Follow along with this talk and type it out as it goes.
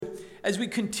as we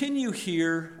continue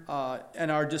here in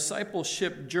our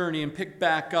discipleship journey and pick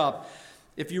back up,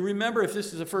 if you remember, if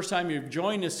this is the first time you've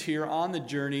joined us here on the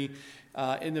journey,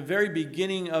 in the very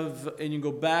beginning and you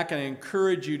go back, and I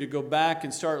encourage you to go back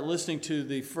and start listening to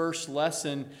the first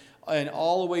lesson and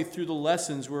all the way through the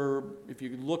lessons where, if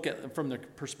you look at them from the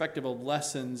perspective of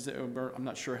lessons, I'm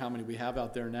not sure how many we have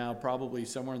out there now, probably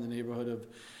somewhere in the neighborhood of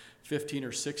 15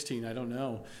 or 16, I don't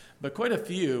know, but quite a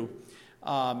few.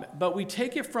 But we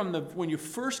take it from when you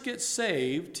first get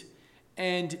saved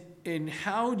and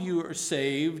how you are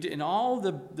saved and all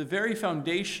the very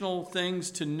foundational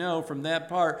things to know from that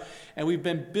part. And we've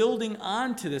been building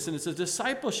onto this, and it's a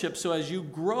discipleship. So as you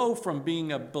grow from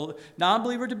being a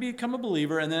non-believer to become a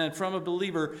believer, and then from a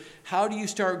believer, how do you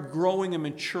start growing and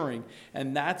maturing?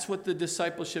 And that's what the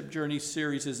Discipleship Journey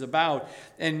series is about.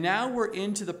 And now we're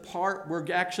into the part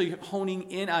we're actually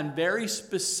honing in on very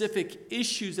specific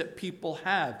issues that people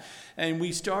have. And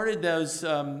we started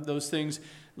those things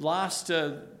last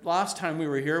time we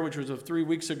were here, which was 3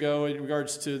 weeks ago, in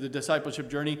regards to the discipleship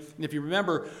journey. And if you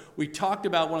remember, we talked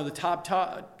about one of the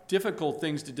top difficult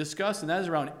things to discuss, and that is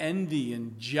around envy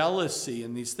and jealousy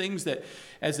and these things that,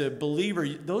 as a believer,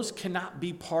 those cannot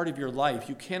be part of your life.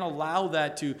 You can't allow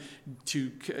that to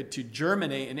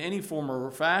germinate in any form or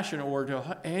fashion, or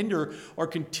to hinder or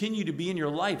continue to be in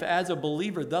your life. As a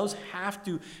believer, those have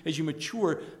to, as you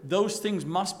mature, those things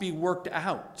must be worked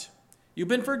out. You've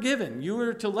been forgiven. You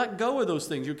are to let go of those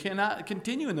things. You cannot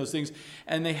continue in those things,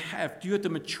 and you have to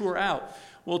mature out.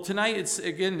 Well, tonight,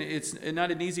 it's not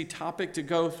an easy topic to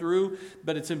go through,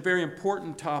 but it's a very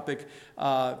important topic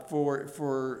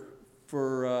for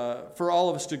all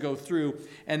of us to go through,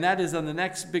 and that is on the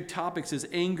next big topics is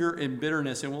anger and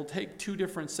bitterness, and we'll take 2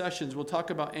 different sessions. We'll talk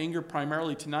about anger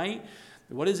primarily tonight.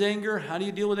 What is anger? How do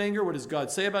you deal with anger? What does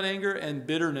God say about anger? And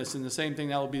bitterness, and the same thing.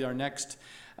 That will be our next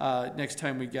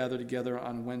time we gather together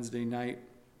on Wednesday night.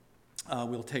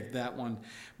 We'll take that one.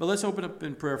 But let's open up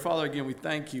in prayer. Father, again, we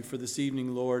thank you for this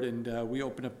evening, Lord, and we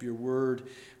open up your word.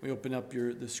 We open up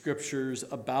the scriptures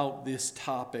about these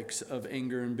topics of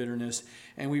anger and bitterness.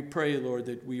 And we pray, Lord,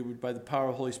 that we would, by the power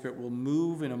of the Holy Spirit, will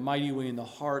move in a mighty way in the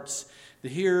hearts, the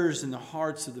hearers and the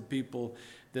hearts of the people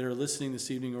that are listening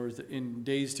this evening or in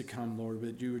days to come, Lord,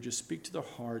 that you would just speak to their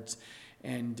hearts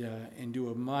and do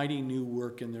a mighty new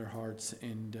work in their hearts.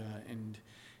 And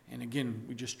again,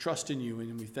 we just trust in you,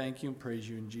 and we thank you and praise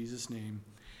you in Jesus' name.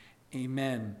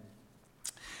 Amen.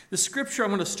 The scripture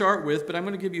I'm going to start with, but I'm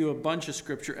going to give you a bunch of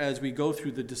scripture as we go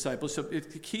through the disciples. So the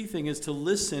key thing is to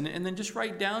listen and then just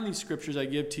write down these scriptures I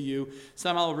give to you.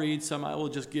 Some I'll read, some I will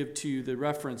just give to you the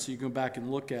reference so you can go back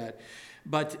and look at.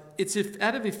 But it's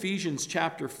out of Ephesians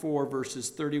chapter 4,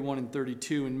 verses 31 and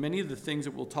 32. And many of the things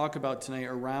that we'll talk about tonight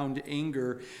around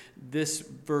anger, this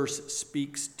verse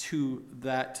speaks to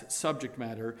that subject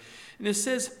matter. And it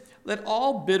says, "Let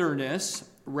all bitterness,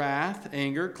 wrath,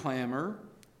 anger, clamor,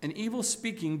 and evil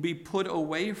speaking be put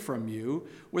away from you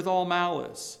with all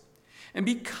malice. And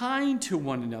be kind to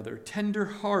one another,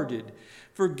 tender-hearted,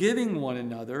 forgiving one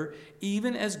another,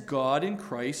 even as God in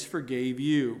Christ forgave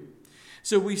you."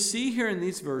 So we see here in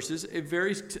these verses a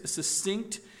very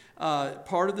succinct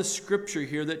part of the scripture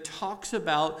here that talks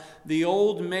about the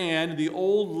old man, the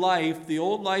old life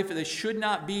that should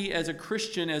not be, as a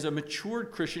Christian, as a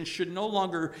matured Christian, should no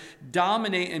longer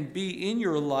dominate and be in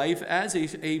your life as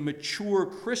a mature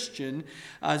Christian,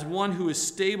 as one who is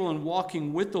stable and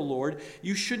walking with the Lord.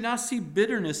 You should not see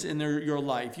bitterness in your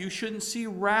life. You shouldn't see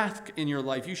wrath in your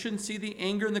life. You shouldn't see the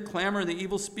anger and the clamor and the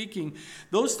evil speaking.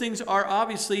 Those things are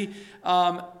obviously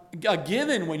a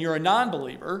given when you're a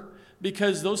non-believer,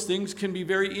 because those things can be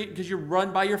because you're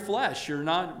run by your flesh. You're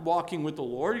not walking with the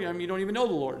Lord. I mean, you don't even know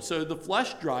the Lord. So the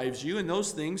flesh drives you, and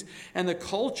those things, and the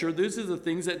culture, those are the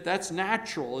things that's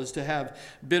natural, is to have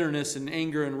bitterness and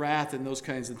anger and wrath and those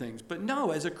kinds of things. But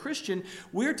no, as a Christian,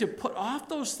 we're to put off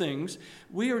those things.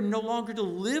 We are no longer to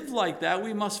live like that.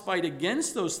 We must fight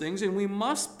against those things, and we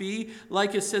must be,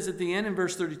 like it says at the end in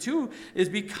verse 32, is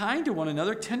be kind to one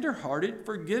another, tender-hearted,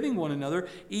 forgiving one another,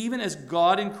 even as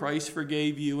God in Christ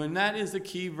forgave you. And that is the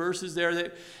key verses there,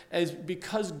 that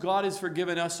because God has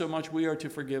forgiven us so much, we are to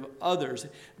forgive others.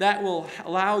 That will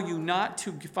allow you not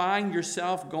to find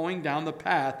yourself going down the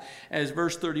path, as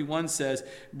verse 31 says,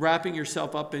 wrapping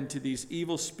yourself up into these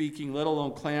evil speaking, let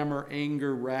alone clamor,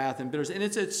 anger, wrath, and bitterness. And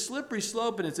it's a slippery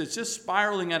slope, and it's just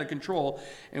spiraling out of control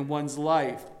in one's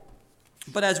life.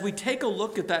 But as we take a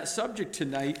look at that subject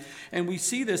tonight, and we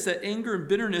see this, that anger and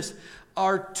bitterness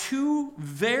are 2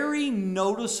 very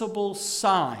noticeable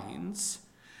signs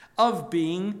of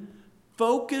being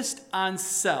focused on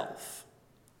self.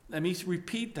 Let me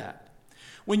repeat that.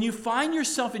 When you find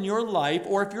yourself in your life,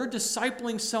 or if you're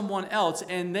discipling someone else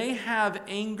and they have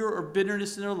anger or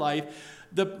bitterness in their life,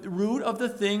 the root of the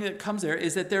thing that comes there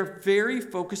is that they're very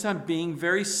focused on being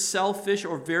very selfish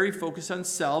or very focused on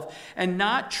self and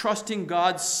not trusting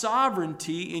God's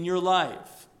sovereignty in your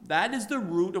life. That is the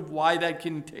root of why that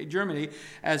can germinate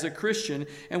as a Christian.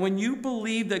 And when you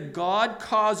believe that God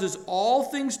causes all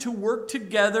things to work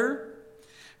together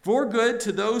for good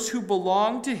to those who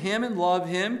belong to Him and love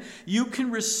Him, you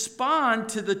can respond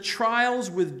to the trials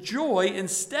with joy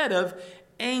instead of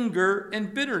anger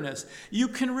and bitterness. You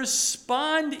can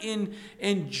respond in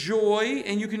joy,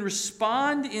 and you can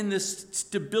respond in this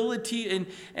stability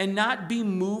and not be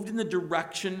moved in the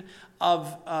direction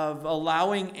of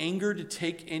allowing anger to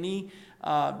take any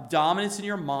dominance in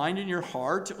your mind and your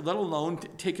heart, let alone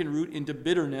taking root into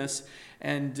bitterness.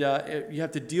 And you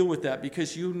have to deal with that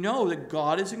because you know that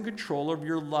God is in control of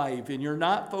your life and you're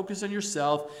not focused on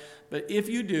yourself. But if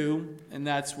you do, and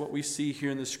that's what we see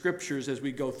here in the scriptures as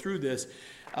we go through this,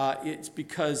 it's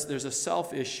because there's a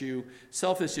selfish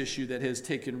issue that has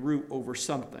taken root over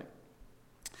something.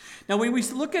 Now, when we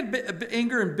look at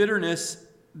anger and bitterness,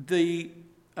 they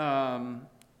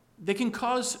can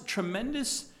cause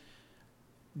tremendous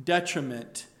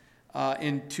detriment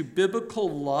into biblical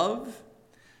love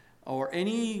or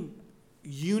any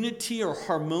unity or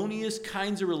harmonious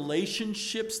kinds of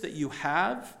relationships that you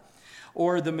have,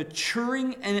 or the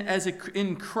maturing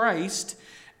in Christ.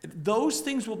 Those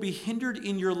things will be hindered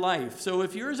in your life. So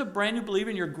if you're as a brand new believer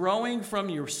and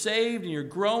you're saved and you're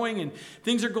growing and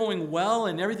things are going well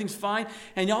and everything's fine,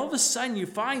 and all of a sudden you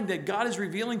find that God is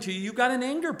revealing to you, you've got an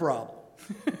anger problem.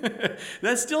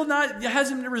 That's still it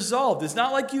hasn't been resolved. It's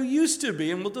not like you used to be,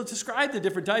 and we'll describe the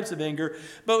different types of anger,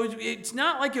 but it's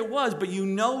not like it was, but you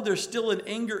know there's still an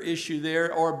anger issue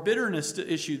there or a bitterness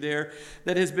issue there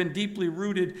that has been deeply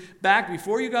rooted back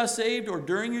before you got saved or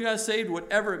during you got saved,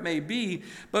 whatever it may be.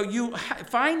 But you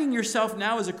finding yourself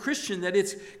now as a Christian that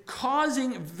it's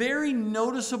causing very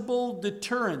noticeable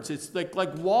deterrents. It's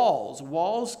like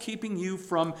walls keeping you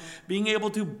from being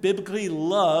able to biblically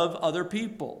love other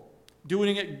people.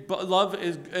 Doing it, love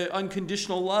is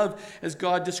unconditional love as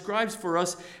God describes for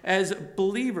us as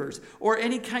believers, or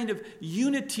any kind of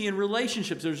unity in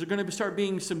relationships. There's going to start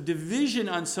being some division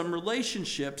on some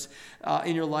relationships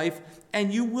in your life,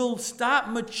 and you will stop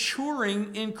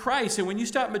maturing in Christ. And when you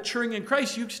stop maturing in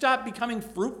Christ, you stop becoming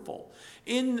fruitful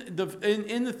in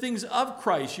the things of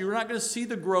Christ. You're not going to see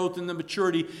the growth and the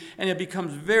maturity, and it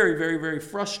becomes very, very, very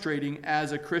frustrating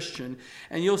as a Christian.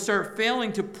 And you'll start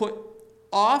failing to put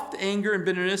off anger and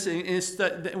bitterness,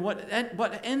 and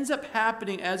what ends up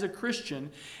happening as a Christian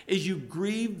is you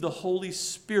grieve the Holy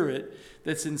Spirit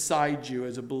that's inside you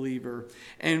as a believer.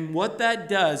 And what that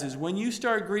does is when you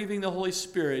start grieving the Holy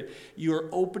Spirit, you're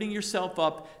opening yourself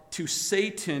up to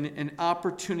Satan an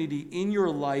opportunity in your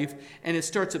life, and it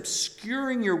starts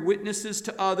obscuring your witnesses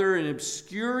to other and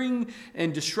obscuring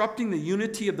and disrupting the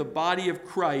unity of the body of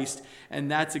Christ,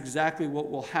 and that's exactly what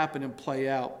will happen and play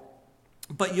out.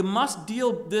 But you must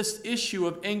deal this issue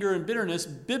of anger and bitterness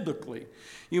biblically.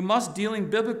 Dealing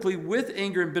biblically with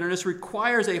anger and bitterness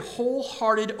requires a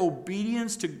wholehearted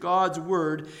obedience to God's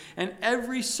word and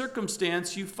every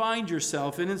circumstance you find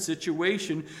yourself in a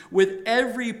situation with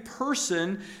every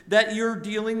person that you're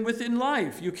dealing with in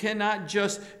life. You cannot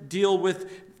just deal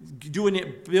with doing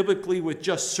it biblically with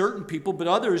just certain people, but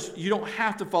others, you don't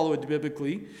have to follow it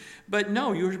biblically. But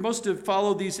no, you're supposed to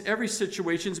follow every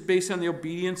situation based on the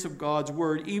obedience of God's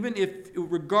word,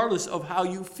 regardless of how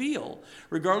you feel,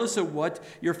 regardless of what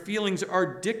your feelings are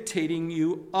dictating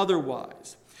you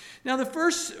otherwise. Now,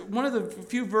 one of the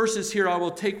few verses here I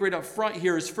will take right up front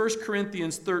here is 1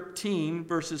 Corinthians 13,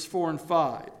 verses 4 and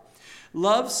 5.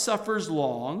 Love suffers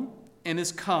long and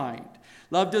is kind.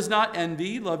 Love does not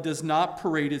envy, love does not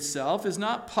parade itself, is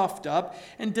not puffed up,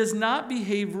 and does not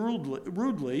behave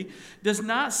rudely, does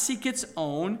not seek its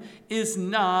own, is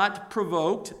not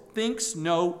provoked, thinks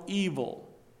no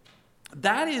evil.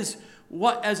 That is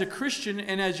what, as a Christian,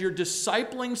 and as you're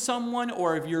discipling someone,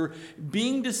 or if you're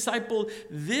being discipled,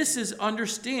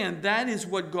 that is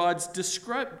what God's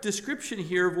description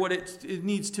here of what it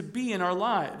needs to be in our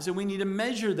lives. And we need to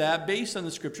measure that based on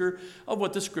the Scripture of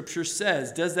what the Scripture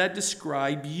says. Does that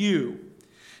describe you?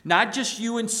 Not just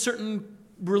you in certain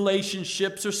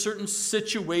relationships or certain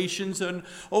situations, and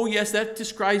oh yes, that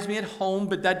describes me at home,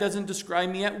 but that doesn't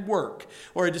describe me at work,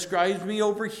 or it describes me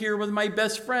over here with my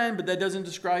best friend, but that doesn't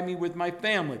describe me with my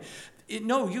family.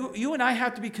 No, you and I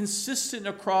have to be consistent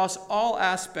across all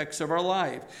aspects of our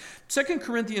life. 2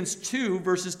 Corinthians 2,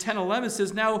 verses 10 and 11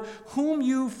 says, "Now whom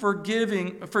you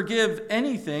forgive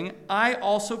anything, I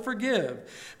also forgive.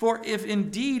 For if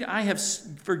indeed I have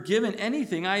forgiven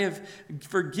anything, I have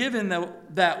forgiven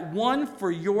that one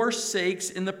for your sakes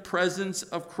in the presence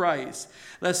of Christ,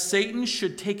 lest Satan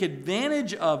should take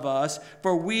advantage of us,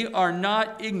 for we are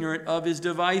not ignorant of his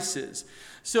devices."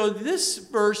 So this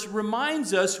verse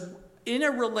reminds us, in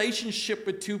a relationship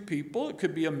with two people, it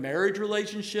could be a marriage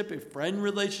relationship, a friend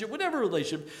relationship, whatever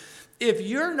relationship, if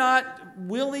you're not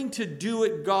willing to do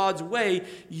it God's way,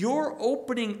 you're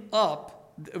opening up,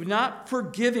 not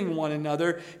forgiving one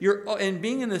another, and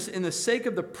being in the sake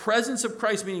of the presence of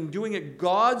Christ, meaning doing it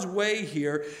God's way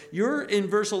here, you're in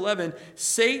verse 11,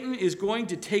 Satan is going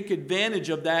to take advantage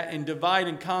of that and divide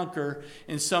and conquer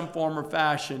in some form or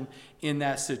fashion in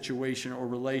that situation or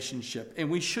relationship.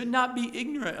 And we should not be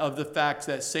ignorant of the fact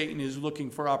that Satan is looking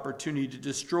for opportunity to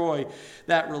destroy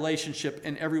that relationship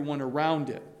and everyone around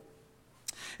it.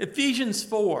 Ephesians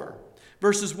 4,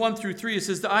 verses 1 through 3, it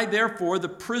says, "I therefore, the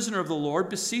prisoner of the Lord,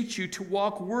 beseech you to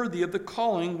walk worthy of the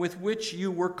calling with which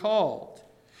you were called,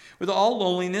 with all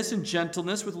lowliness and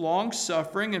gentleness, with long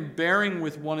suffering and bearing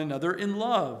with one another in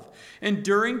love,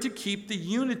 enduring to keep the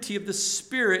unity of the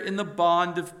Spirit in the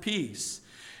bond of peace."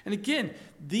 And again,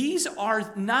 these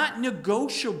are not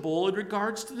negotiable in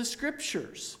regards to the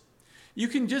Scriptures. You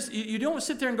don't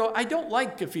sit there and go, "I don't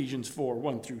like Ephesians 4,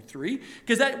 1 through 3,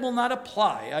 because that will not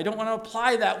apply. I don't want to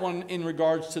apply that one in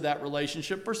regards to that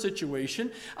relationship or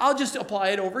situation. I'll just apply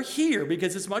it over here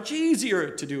because it's much easier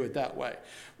to do it that way."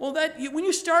 Well, when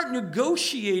you start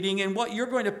negotiating in what you're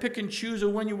going to pick and choose or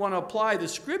when you want to apply the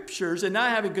Scriptures and not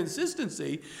having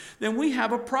consistency, then we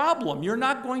have a problem. You're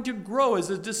not going to grow as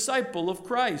a disciple of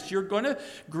Christ. You're going to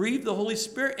grieve the Holy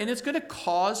Spirit, and it's going to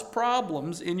cause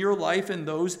problems in your life and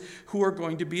those who are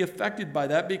going to be affected by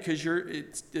that because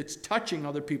it's touching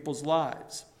other people's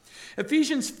lives.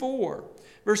 Ephesians 4,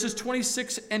 verses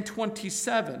 26 and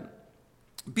 27.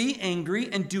 "Be angry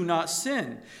and do not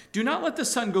sin. Do not let the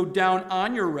sun go down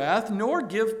on your wrath, nor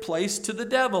give place to the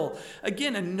devil."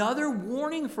 Again, another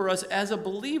warning for us as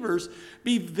believers.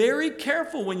 Be very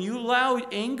careful when you allow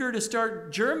anger to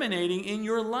start germinating in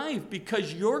your life,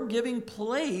 because you're giving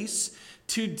place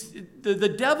to the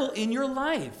devil in your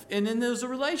life and in those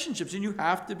relationships. And you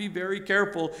have to be very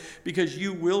careful, because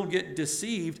you will get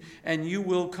deceived and you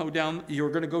will go down.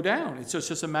 You're going to go down. It's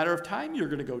just a matter of time you're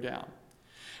going to go down.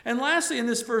 And lastly, in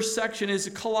this first section is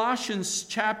Colossians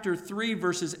chapter 3,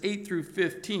 verses 8 through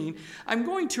 15. I'm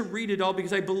going to read it all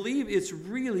because I believe it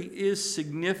really is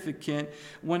significant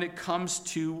when it comes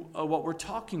to what we're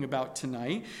talking about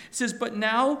tonight. It says, "But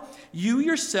now you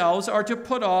yourselves are to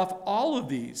put off all of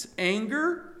these: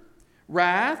 anger,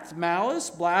 wrath, malice,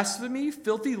 blasphemy,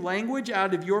 filthy language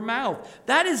out of your mouth."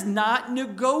 That is not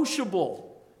negotiable.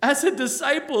 As a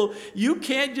disciple, you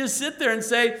can't just sit there and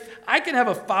say, "I can have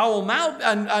a foul mouth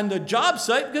on the job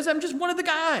site because I'm just one of the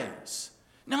guys."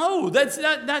 No, that's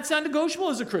not negotiable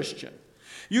as a Christian.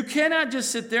 You cannot just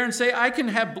sit there and say, "I can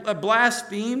have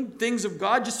blaspheme things of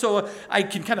God just so I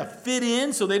can kind of fit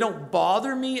in so they don't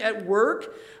bother me at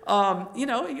work."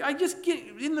 I just get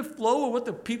in the flow of what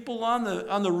the people on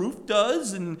the roof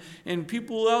does and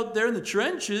people out there in the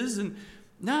trenches. And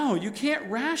no, you can't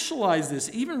rationalize this,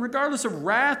 even regardless of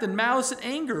wrath and malice and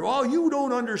anger. "Oh, you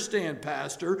don't understand,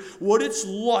 Pastor, what it's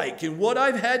like and what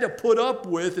I've had to put up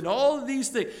with and all of these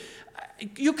things."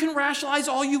 You can rationalize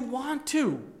all you want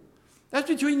to. That's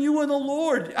between you and the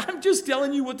Lord. I'm just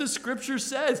telling you what the Scripture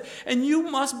says. And you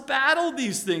must battle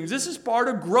these things. This is part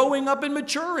of growing up and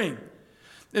maturing.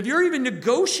 If you're even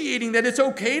negotiating that it's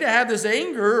okay to have this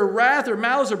anger or wrath or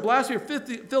malice or blasphemy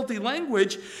or filthy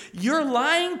language, you're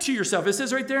lying to yourself. It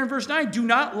says right there in verse 9, "Do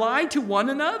not lie to one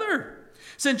another,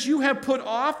 since you have put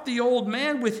off the old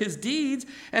man with his deeds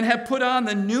and have put on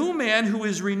the new man, who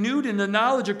is renewed in the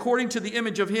knowledge according to the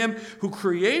image of him who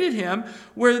created him,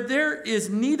 where there is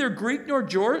neither Greek nor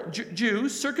Jew,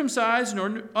 circumcised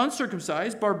nor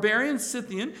uncircumcised, barbarian,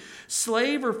 Scythian,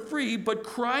 slave or free, but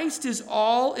Christ is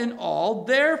all in all.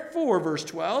 Therefore," verse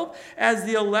 12, "as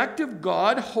the elect of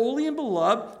God, holy and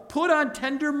beloved, put on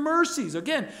tender mercies."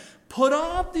 Again, put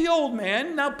off the old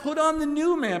man, now put on the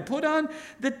new man. Put on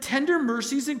the tender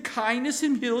mercies and kindness,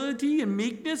 humility and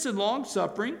meekness and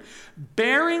long-suffering,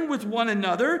 bearing with one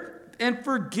another and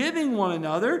forgiving one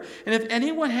another. And if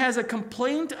anyone has a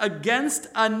complaint against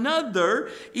another,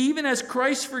 even as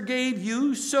Christ forgave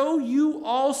you, so you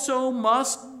also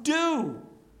must do.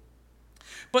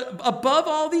 But above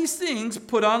all these things,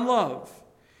 put on love,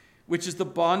 which is the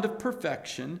bond of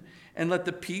perfection, and let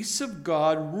the peace of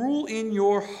God rule in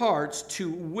your hearts, to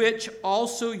which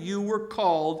also you were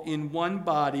called in one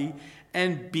body,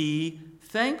 and be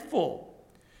thankful.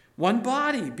 One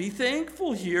body, be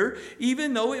thankful here,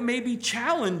 even though it may be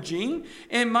challenging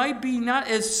and might be not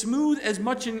as smooth as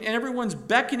much, and everyone's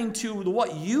beckoning to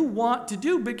what you want to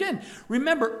do. But again,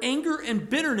 remember, anger and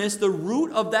bitterness, the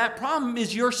root of that problem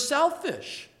is you're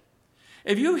selfish.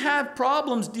 If you have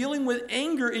problems dealing with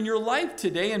anger in your life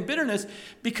today and bitterness,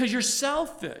 because you're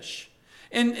selfish.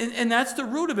 And that's the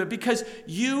root of it, because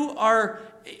you are,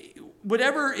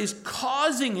 whatever is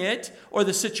causing it, or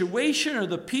the situation or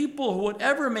the people,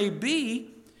 whatever it may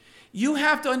be, you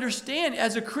have to understand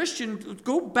as a Christian,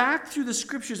 go back through the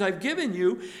scriptures I've given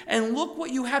you and look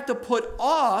what you have to put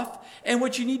off and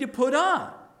what you need to put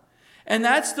on. And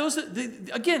that's those,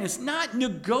 again, it's not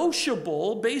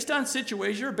negotiable based on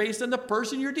situation or based on the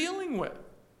person you're dealing with.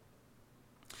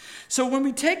 So when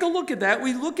we take a look at that,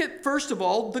 we look at, first of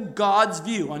all, the God's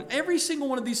view. On every single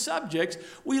one of these subjects,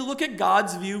 we look at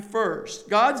God's view first.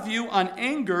 God's view on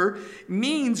anger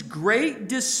means great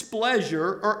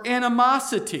displeasure or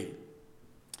animosity.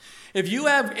 If you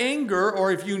have anger,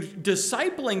 or if you're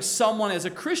discipling someone as a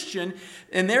Christian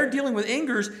and they're dealing with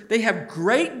angers, they have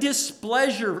great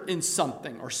displeasure in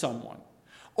something or someone,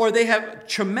 or they have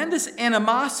tremendous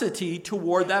animosity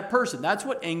toward that person. That's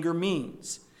what anger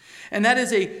means. And that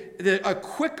is a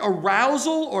quick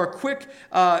arousal or a quick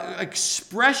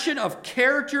expression of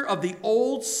character of the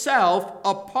old self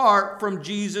apart from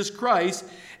Jesus Christ,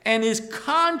 and is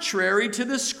contrary to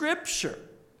the Scripture.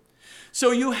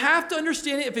 So you have to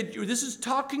understand it. If this is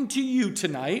talking to you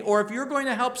tonight, or if you're going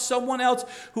to help someone else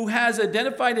who has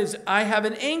identified as, I have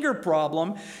an anger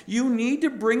problem, you need to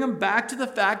bring them back to the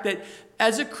fact that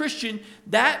as a Christian,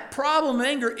 that problem of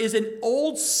anger is an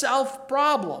old self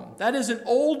problem. That is an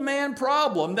old man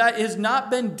problem that has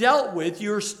not been dealt with.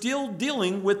 You're still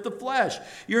dealing with the flesh.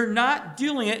 You're not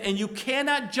dealing it, and you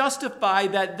cannot justify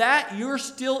that you're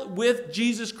still with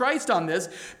Jesus Christ on this,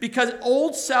 because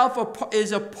old self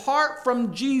is apart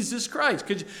from Jesus Christ,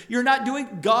 because you're not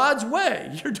doing God's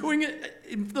way. You're doing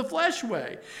it the flesh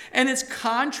way. And it's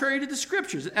contrary to the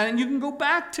Scriptures. And you can go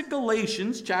back to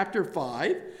Galatians chapter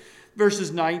 5.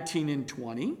 Verses 19 and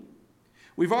 20.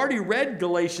 We've already read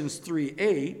Galatians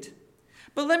 3:8,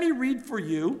 but let me read for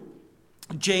you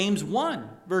James 1,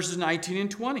 verses 19 and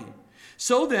 20.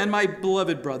 So then, my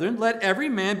beloved brethren, let every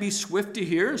man be swift to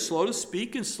hear, and slow to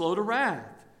speak, and slow to wrath.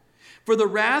 For the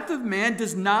wrath of man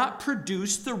does not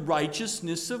produce the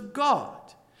righteousness of God.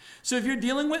 So if you're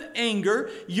dealing with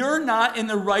anger, you're not in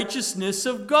the righteousness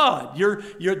of God.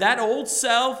 You're that old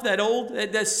self,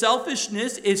 that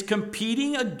selfishness is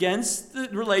competing against the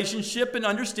relationship and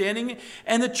understanding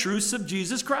and the truths of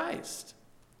Jesus Christ.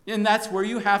 And that's where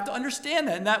you have to understand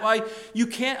that. And that's why you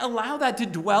can't allow that to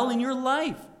dwell in your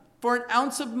life for an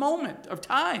ounce of moment of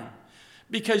time.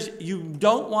 Because you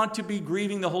don't want to be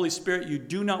grieving the Holy Spirit. You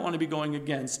do not want to be going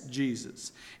against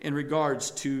Jesus in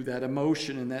regards to that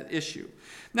emotion and that issue.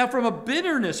 Now, from a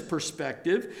bitterness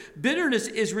perspective, bitterness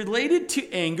is related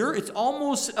to anger. It's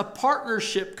almost a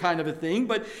partnership kind of a thing,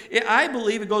 but I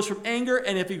believe it goes from anger,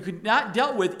 and if you could not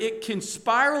dealt with, it can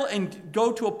spiral and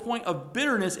go to a point of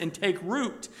bitterness and take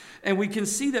root. And we can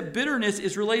see that bitterness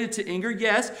is related to anger,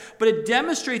 yes, but it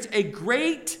demonstrates a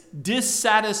great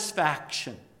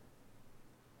dissatisfaction.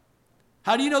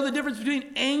 How do you know the difference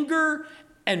between anger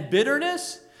and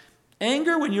bitterness?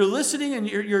 Anger, when you're listening and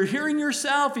you're hearing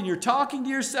yourself and you're talking to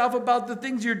yourself about the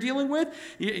things you're dealing with,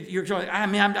 you're going, I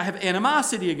have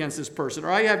animosity against this person, or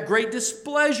I have great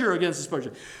displeasure against this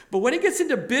person. But when it gets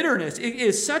into bitterness, it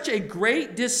is such a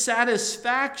great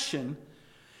dissatisfaction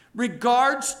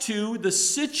regards to the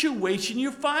situation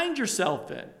you find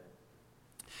yourself in.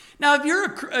 Now, if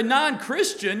you're a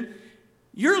non-Christian,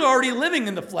 you're already living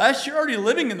in the flesh. You're already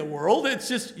living in the world. It's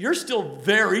just you're still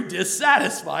very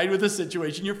dissatisfied with the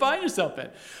situation you find yourself in.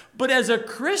 But as a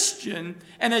Christian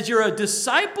and as you're a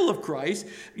disciple of Christ,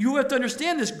 you have to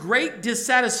understand this great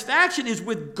dissatisfaction is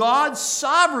with God's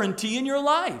sovereignty in your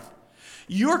life.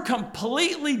 You're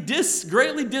completely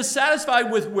greatly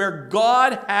dissatisfied with where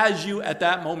God has you at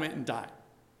that moment in time.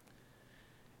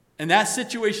 And that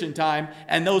situation in time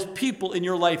and those people in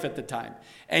your life at the time.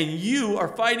 And you are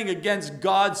fighting against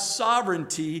God's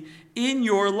sovereignty in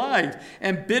your life.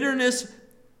 And bitterness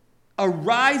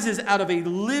arises out of a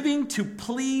living to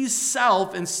please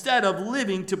self instead of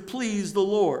living to please the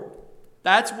Lord.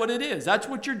 That's what it is. That's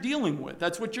what you're dealing with.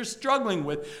 That's what you're struggling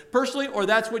with personally, or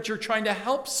that's what you're trying to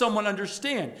help someone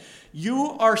understand.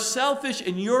 You are selfish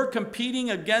and you're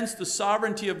competing against the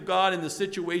sovereignty of God in the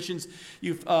situations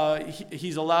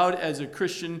He's allowed as a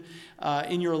Christian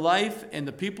in your life and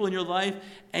the people in your life,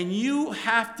 and you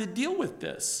have to deal with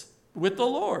this with the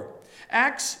Lord.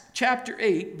 Acts chapter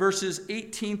 8, verses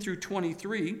 18 through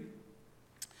 23.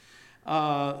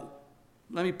 Let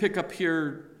me pick up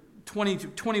here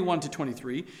 21 to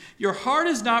 23. Your heart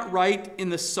is not right in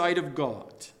the sight of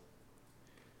God.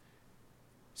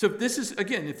 So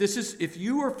if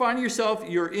you are finding yourself,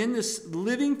 you're in this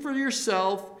living for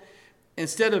yourself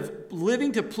instead of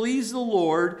living to please the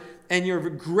Lord, and you're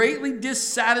greatly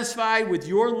dissatisfied with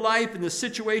your life and the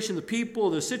situation, the people,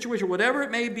 the situation, whatever it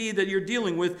may be that you're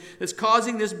dealing with that's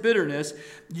causing this bitterness,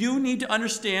 you need to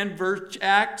understand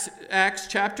Acts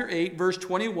chapter 8, verse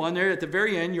 21, there at the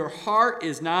very end, your heart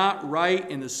is not right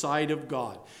in the sight of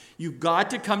God. You've got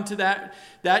to come to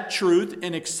that truth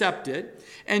and accept it.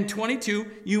 And 22,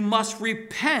 you must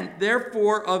repent,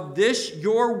 therefore, of this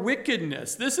your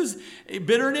wickedness.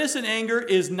 Bitterness and anger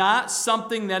is not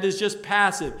something that is just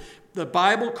passive. The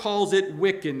Bible calls it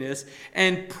wickedness.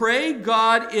 And pray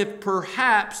God if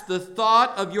perhaps the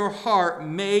thought of your heart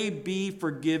may be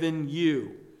forgiven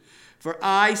you. For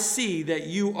I see that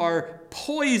you are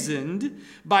poisoned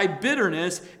by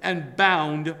bitterness and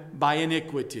bound by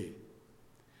iniquity.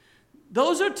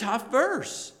 Those are tough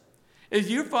verses. If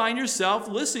you find yourself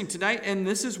listening tonight and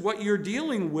this is what you're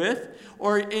dealing with,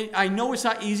 or I know it's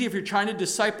not easy if you're trying to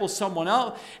disciple someone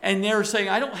else and they're saying,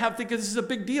 I don't think this is a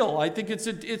big deal. I think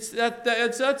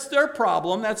that's their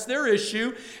problem, that's their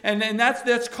issue, and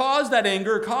that's caused that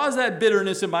anger, caused that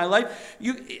bitterness in my life.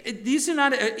 These are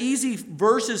not easy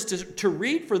verses to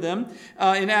read for them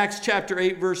in Acts chapter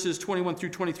 8, verses 21 through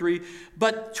 23.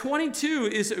 But 22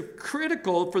 is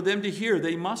critical for them to hear.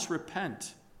 They must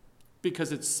repent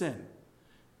because it's sin.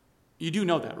 You do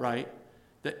know that, right?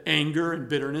 That anger and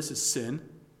bitterness is sin.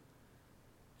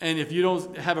 And if you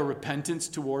don't have a repentance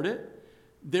toward it,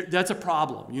 that's a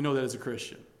problem. You know that as a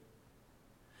Christian.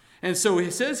 And so he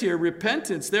says here,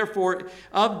 repentance, therefore,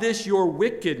 of this your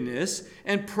wickedness,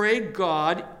 and pray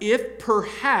God if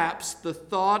perhaps the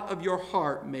thought of your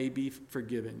heart may be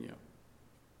forgiven you.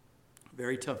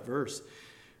 Very tough verse.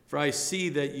 For I see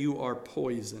that you are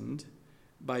poisoned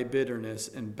by bitterness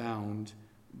and bound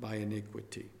by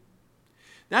iniquity.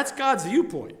 That's God's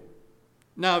viewpoint.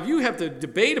 Now, if you have to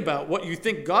debate about what you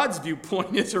think God's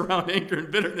viewpoint is around anger and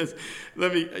bitterness,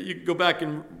 you can go back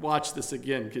and watch this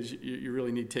again, because you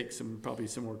really need to take probably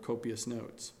some more copious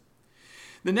notes.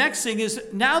 The next thing is,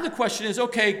 now the question is,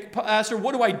 okay, Pastor,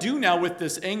 what do I do now with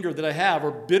this anger that I have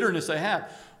or bitterness I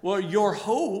have? Well, your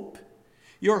hope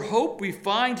we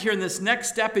find here in this next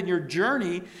step in your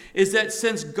journey is that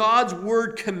since God's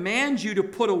word commands you to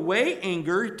put away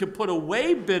anger, to put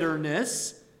away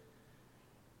bitterness,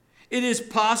 it is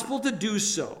possible to do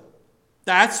so.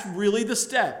 That's really the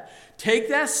step. Take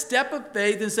that step of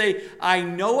faith and say, I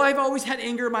know I've always had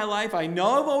anger in my life. I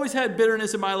know I've always had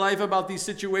bitterness in my life about these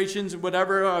situations,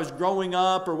 whatever I was growing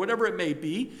up or whatever it may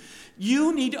be.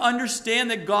 You need to understand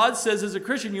that God says as a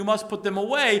Christian, you must put them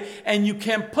away, and you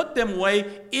can put them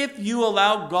away if you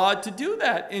allow God to do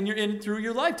that through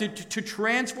your life, to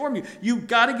transform you. You've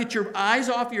got to get your eyes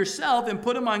off yourself and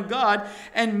put them on God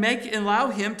and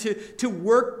allow Him to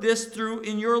work this through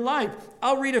in your life.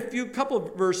 I'll read a couple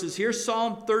of verses here.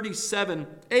 Psalm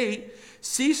 37:8,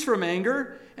 cease from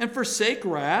anger and forsake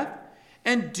wrath,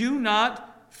 and do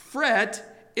not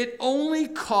fret, it only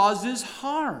causes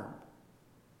harm.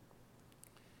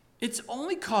 It's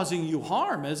only causing you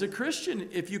harm as a Christian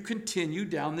if you continue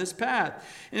down this path.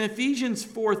 In Ephesians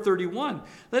 4:31,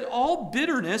 let all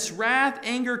bitterness, wrath,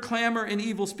 anger, clamor, and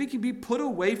evil speaking be put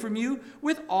away from you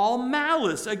with all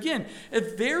malice. Again, a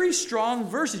very strong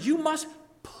verse. You must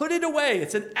put it away.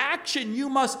 It's an action. You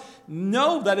must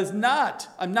know that's not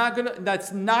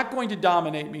going to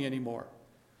dominate me anymore.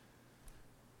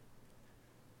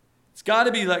 It's got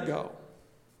to be let go.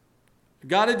 I've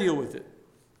got to deal with it.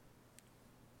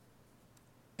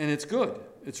 And it's good.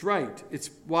 It's right. It's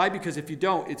why? Because if you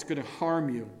don't, it's going to harm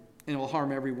you, and it will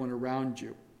harm everyone around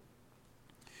you.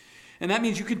 And that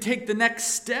means you can take the next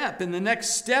step. And the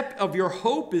next step of your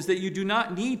hope is that you do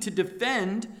not need to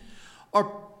defend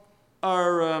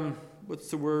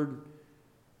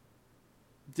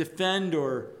defend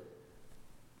or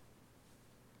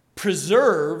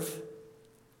preserve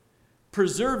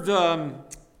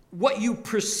what you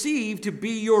perceive to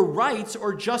be your rights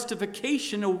or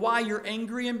justification of why you're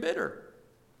angry and bitter.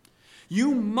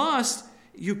 You must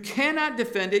You cannot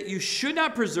defend it. You should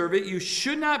not preserve it. You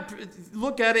should not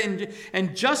look at it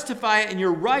and justify it in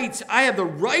your rights. I have the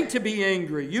right to be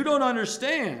angry. You don't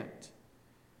understand.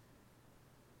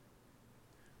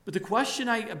 But the question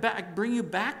I bring you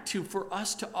back to for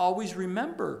us to always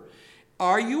remember,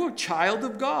 are you a child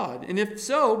of God? And if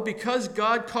so, because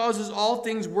God causes all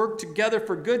things work together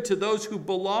for good to those who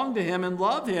belong to him and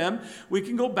love him, we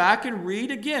can go back and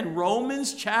read again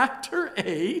Romans chapter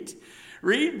 8.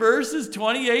 Read verses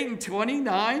 28 and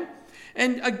 29.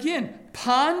 And again,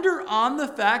 ponder on the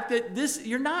fact that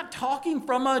you're not talking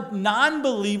from a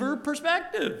non-believer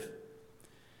perspective.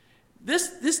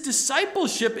 This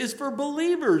discipleship is for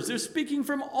believers. They're speaking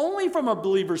only from a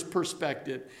believer's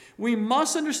perspective. We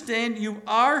must understand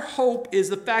our hope is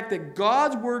the fact that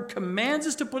God's word commands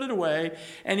us to put it away,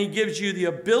 and he gives you the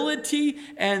ability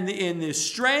and the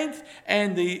strength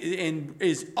and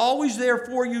is always there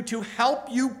for you to help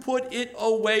you put it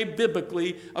away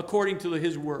biblically according to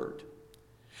his word.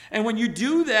 And when you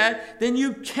do that, then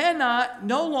you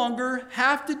no longer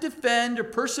have to defend or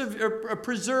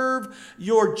preserve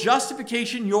your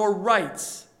justification, your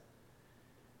rights.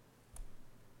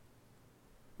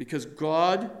 Because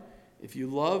God, if you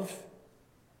love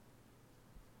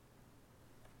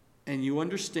and you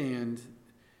understand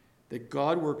that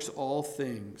God works all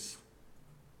things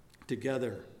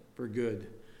together for good,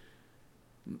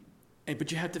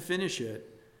 but you have to finish it,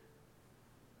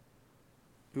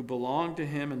 who belong to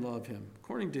him and love him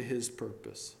according to his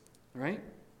purpose. All right?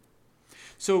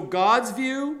 So God's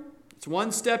view, it's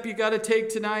one step you got to take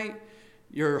tonight.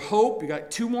 Your hope, you got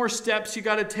 2 more steps you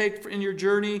got to take in your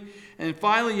journey. And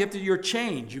finally, you have your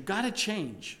change. You've got to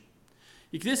change.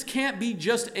 This can't be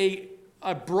just a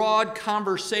broad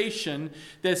conversation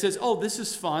that says, oh, this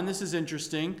is fun, this is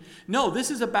interesting. No,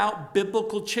 this is about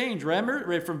biblical change. Remember,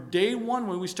 right from day one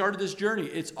when we started this journey,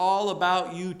 it's all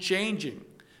about you changing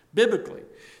biblically.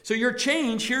 So your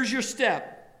change, here's your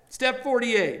step. Step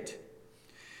 48.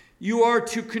 You are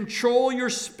to control your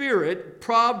spirit,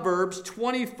 Proverbs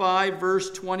 25,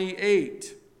 verse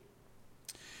 28.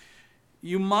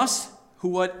 You must,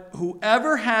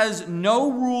 whoever has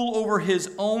no rule over his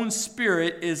own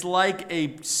spirit is like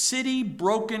a city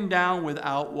broken down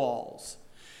without walls.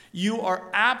 You are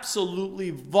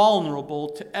absolutely vulnerable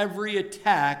to every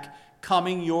attack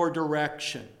coming your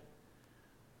direction.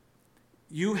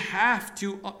 You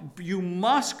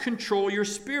must control your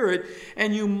spirit,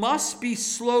 and you must be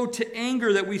slow to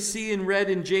anger that we see and read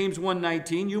in James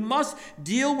 1:19. You must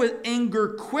deal with anger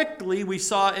quickly. We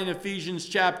saw in Ephesians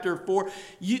chapter 4.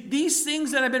 These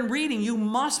things that I've been reading, you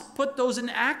must put those in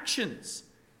actions.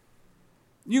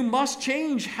 You must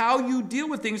change how you deal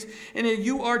with things, and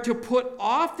you are to put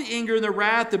off the anger and the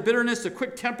wrath, the bitterness, the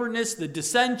quick-temperedness, the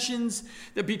dissensions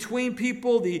between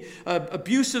people, the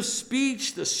abusive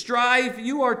speech, the strife.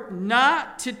 You are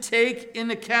not to take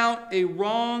into account a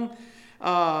wrong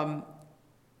down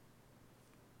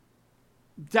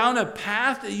a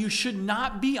path that you should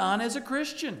not be on as a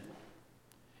Christian.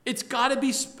 It's got to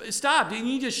be stopped. You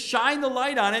need to shine the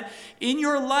light on it in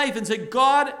your life and say,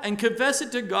 God, and confess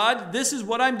it to God, this is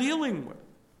what I'm dealing with.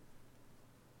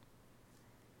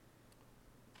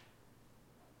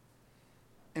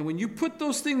 And when you put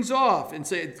those things off and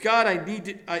say, God,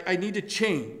 I need to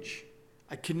change.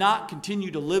 I cannot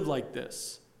continue to live like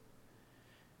this.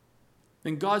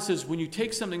 Then God says, when you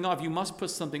take something off, you must put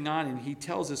something on. And he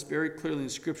tells us very clearly in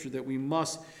Scripture that we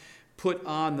must put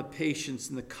on the patience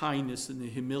and the kindness and the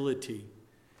humility,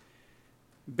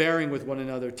 bearing with one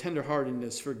another,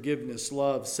 tenderheartedness, forgiveness,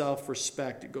 love,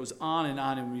 self-respect. It goes on,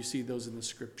 and we see those in the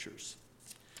Scriptures.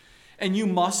 And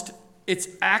it's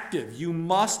active. You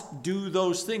must do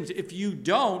those things. If you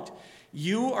don't,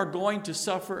 you are going to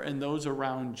suffer and those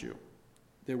around you.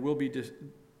 There will be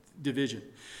division.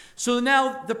 So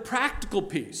now the practical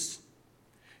piece.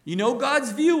 You know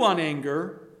God's view on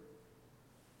anger.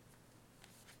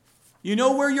 You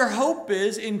know where your hope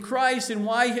is in Christ, and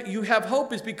why you have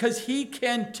hope is because he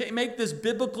can make this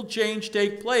biblical change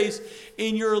take place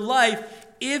in your life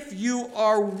if you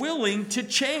are willing to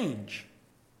change.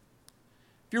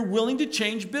 If you're willing to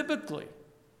change biblically.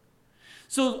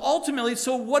 So ultimately,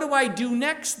 what do I do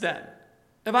next then?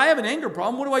 If I have an anger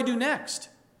problem, what do I do next?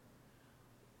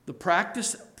 The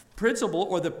practice principle,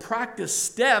 or the practice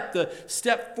step, the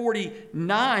step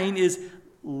 49 is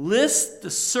list the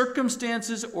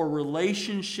circumstances or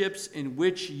relationships in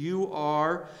which you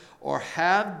are or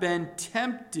have been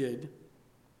tempted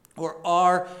or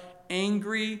are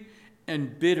angry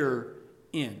and bitter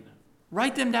in.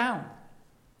 Write them down.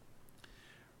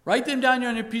 Write them down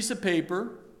on a piece of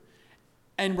paper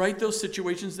and write those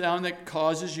situations down that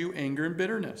causes you anger and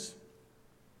bitterness.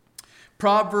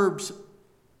 Proverbs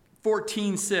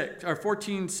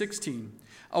 14:16.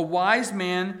 A wise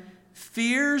man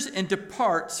fears and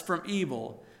departs from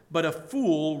evil, but a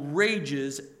fool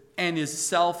rages and is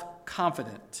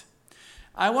self-confident.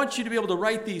 I want you to be able to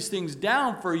write these things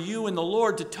down for you and the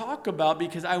Lord to talk about,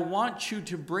 because I want you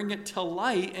to bring it to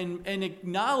light and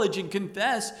acknowledge and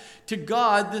confess to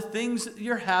God the things that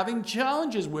you're having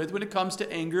challenges with when it comes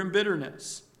to anger and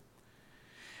bitterness.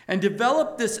 And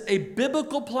develop a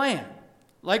biblical plan.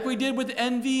 Like we did with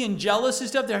envy and jealousy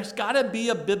stuff, there's got to be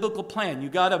a biblical plan. You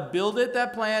got to build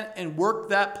that plan, and work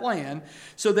that plan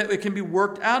so that it can be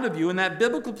worked out of you. And that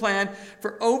biblical plan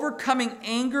for overcoming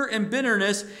anger and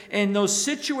bitterness and those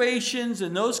situations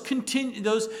and those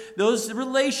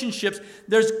relationships,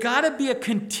 there's got to be a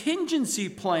contingency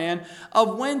plan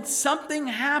of when something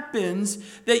happens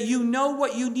that you know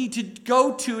what you need to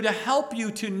go to help you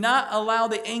to not allow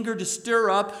the anger to stir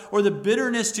up or the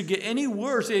bitterness to get any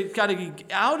worse. It's got to get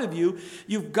out of you.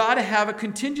 You've got to have a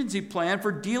contingency plan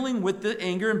for dealing with the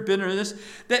anger and bitterness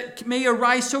that may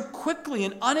arise so quickly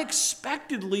and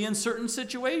unexpectedly in certain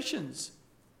situations.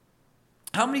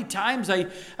 How many times I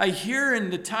hear in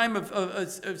the time of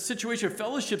a situation of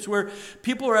fellowships where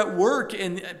people are at work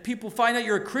and people find out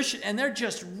you're a Christian and they're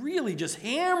just really just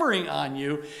hammering on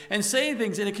you and saying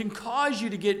things, and it can cause you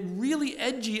to get really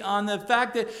edgy on the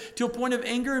fact that, to a point of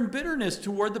anger and bitterness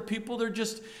toward the people that are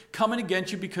just coming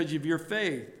against you because of your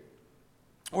faith.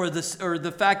 Or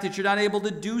the fact that you're not able to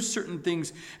do certain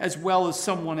things as well as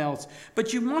someone else.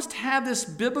 But you must have this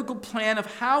biblical plan of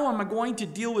how am I going to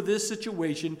deal with this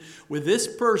situation, with this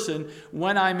person,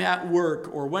 when I'm at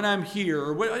work or when I'm here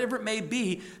or whatever it may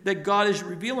be that God is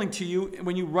revealing to you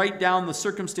when you write down the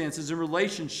circumstances and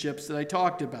relationships that I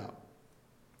talked about.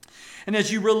 And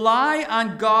as you rely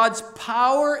on God's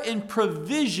power and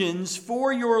provisions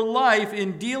for your life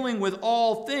in dealing with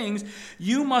all things,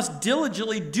 you must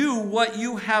diligently do what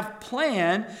you have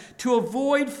planned to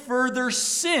avoid further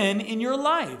sin in your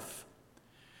life.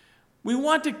 We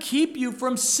want to keep you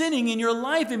from sinning in your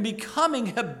life and becoming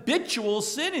habitual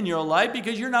sin in your life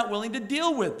because you're not willing to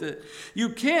deal with it. You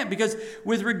can't, because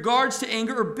with regards to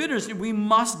anger or bitterness, we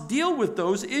must deal with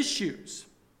those issues.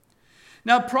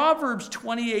 Now, Proverbs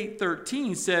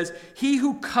 28:13 says, "He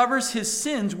who covers his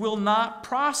sins will not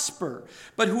prosper,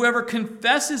 but whoever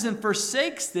confesses and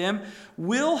forsakes them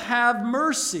will have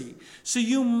mercy." So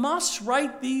you must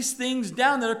write these things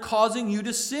down that are causing you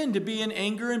to sin, to be in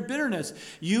anger and bitterness.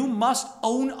 You must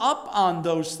own up on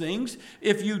those things.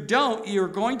 If you don't, you're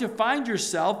going to find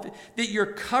yourself that you're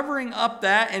covering up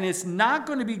that, and it's not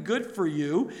going to be good for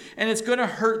you, and it's going to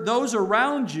hurt those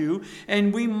around you.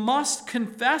 And we must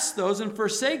confess those and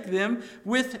forsake them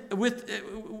with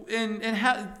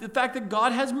the fact that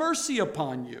God has mercy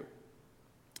upon you.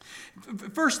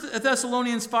 1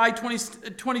 Thessalonians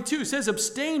 5:22 says,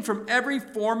 "Abstain from every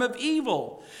form of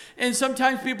evil." And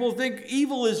sometimes people think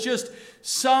evil is just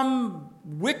some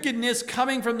wickedness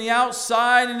coming from the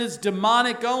outside and it's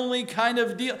demonic only kind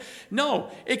of deal.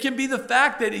 No, it can be the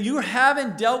fact that you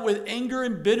haven't dealt with anger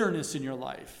and bitterness in your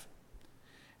life.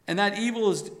 And that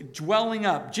evil is dwelling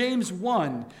up. James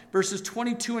 1, verses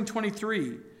 22 and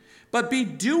 23. "But be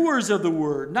doers of the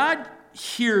word, not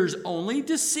hearers only,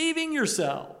 deceiving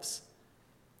yourselves.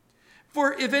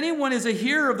 For if anyone is a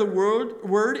hearer of the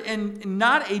word and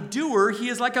not a doer, he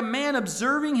is like a man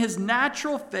observing his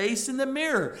natural face in the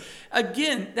mirror."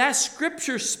 Again, that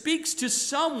scripture speaks to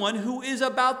someone who is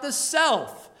about the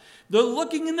self. They're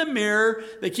looking in the mirror,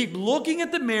 they keep looking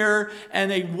at the mirror, and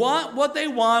they want what they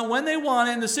want when they want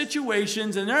it in the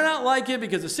situations, and they're not like it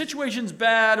because the situation's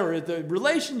bad or the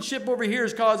relationship over here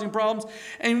is causing problems.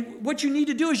 And what you need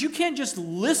to do is you can't just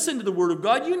listen to the word of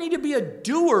God, you need to be a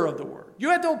doer of the word. You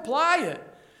have to apply it.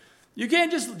 You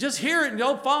can't just hear it and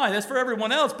go, fine, that's for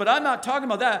everyone else, but I'm not talking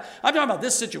about that. I'm talking about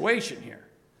this situation here.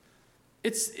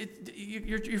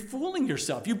 You're fooling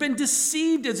yourself. You've been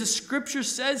deceived, as the scripture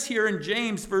says here in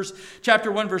James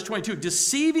chapter 1, verse 22,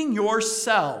 deceiving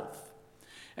yourself.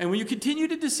 And when you continue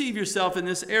to deceive yourself in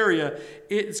this area,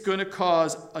 it's going to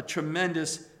cause a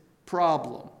tremendous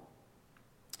problem.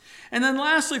 And then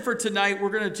lastly for tonight, we're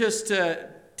going to just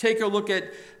take a look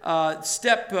at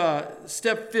step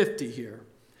 50 here.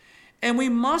 And we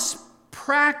must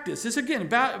practice. This again,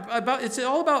 it's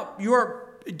all about your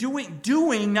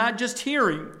doing, not just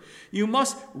hearing. You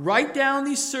must write down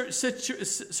these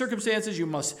circumstances. You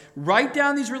must write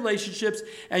down these relationships.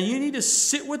 And you need to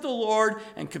sit with the Lord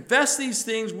and confess these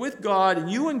things with God. And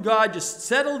you and God just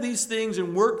settle these things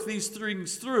and work these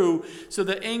things through so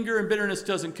that anger and bitterness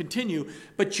doesn't continue.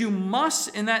 But you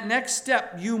must, in that next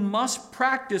step, you must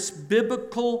practice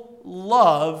biblical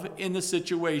love in the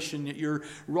situation.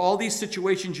 All these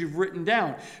situations you've written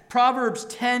down. Proverbs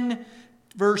 10,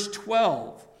 verse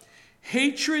 12.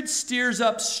 Hatred stirs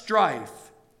up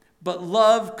strife, but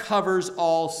love covers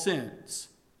all sins.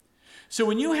 So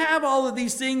when you have all of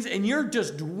these things and you're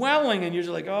just dwelling and you're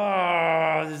just like,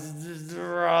 I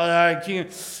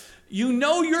can't, you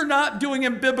know you're not doing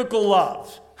in biblical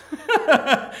love.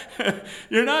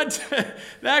 You're not,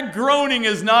 that groaning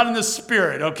is not in the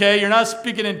spirit, okay? You're not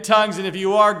speaking in tongues, and if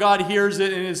you are, God hears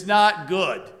it, and it's not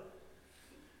good.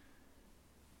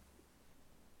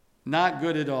 Not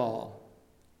good at all.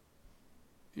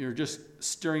 You're just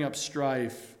stirring up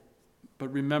strife.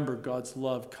 But remember, God's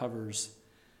love covers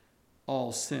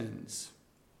all sins.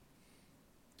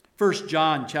 1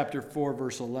 John chapter 4,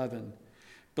 verse 11.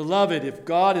 Beloved, if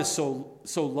God has so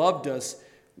loved us,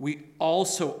 we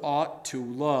also ought to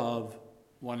love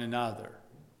one another.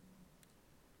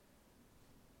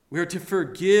 We are to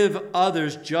forgive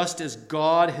others just as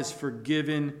God has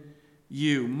forgiven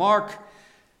you. Mark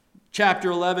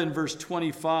chapter 11, verse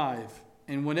 25.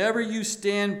 And whenever you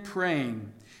stand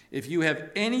praying, if you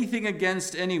have anything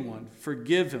against anyone,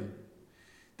 forgive him,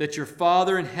 that your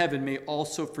Father in heaven may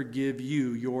also forgive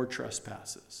you your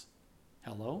trespasses.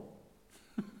 Hello?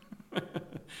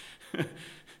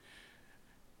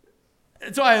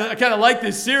 So I kind of like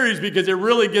this series because it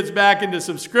really gets back into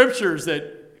some scriptures that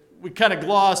we kind of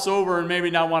gloss over and maybe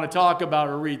not want to talk about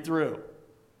or read through.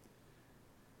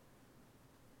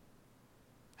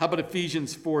 How about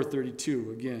Ephesians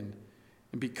 4:32 again?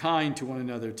 And be kind to one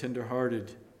another,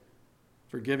 tenderhearted,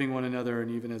 forgiving one another,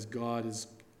 and even as God is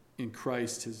in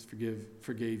Christ has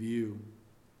forgave you.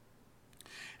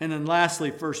 And then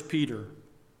lastly, 1 Peter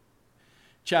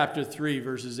chapter 3,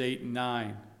 verses 8 and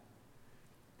 9.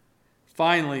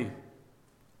 Finally,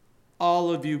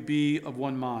 all of you be of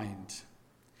one mind,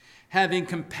 having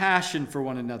compassion for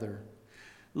one another.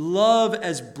 Love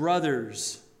as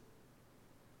brothers.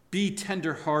 Be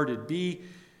tenderhearted. Be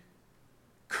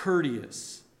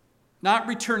courteous. Not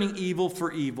returning evil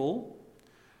for evil,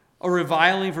 or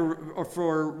reviling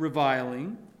for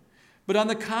reviling, but on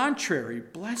the contrary,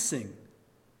 blessing.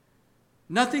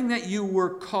 Nothing that you were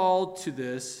called to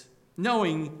this,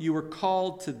 knowing you were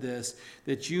called to this,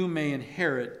 that you may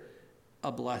inherit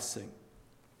a blessing.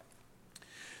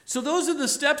 So those are the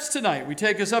steps tonight. We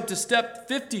take us up to step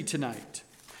 50 tonight.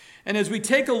 And as we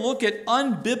take a look at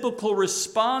unbiblical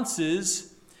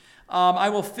responses, I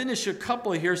will finish a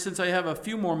couple here since I have a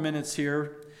few more minutes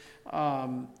here.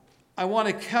 I want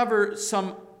to cover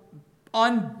some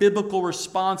unbiblical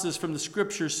responses from the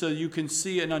scriptures so you can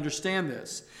see and understand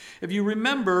this. If you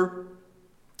remember,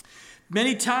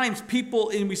 many times people,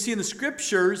 and we see in the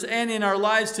scriptures and in our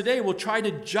lives today, will try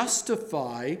to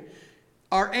justify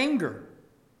our anger.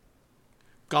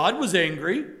 God was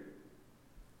angry.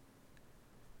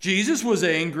 Jesus was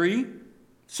angry.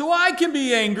 So I can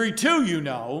be angry too, you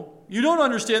know. You don't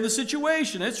understand the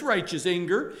situation. It's righteous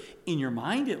anger, in your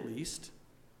mind at least.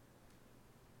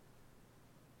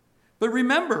 But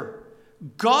remember,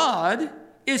 God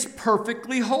is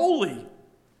perfectly holy,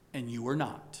 and you are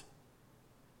not.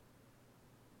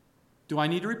 Do I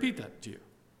need to repeat that to you?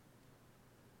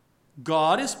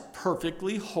 God is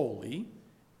perfectly holy,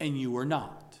 and you are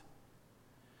not.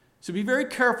 So be very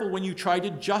careful when you try to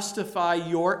justify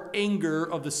your anger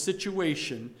of the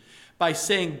situation by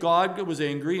saying God was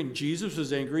angry and Jesus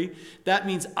was angry. That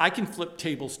means I can flip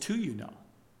tables too, you know.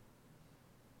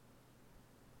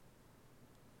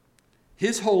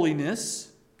 His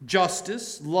holiness,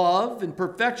 justice, love, and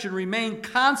perfection remain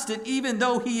constant even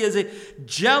though he is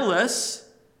jealous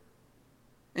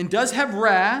and does have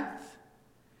wrath.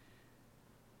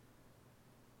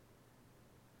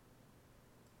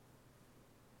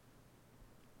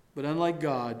 But unlike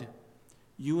God,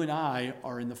 you and I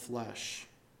are in the flesh.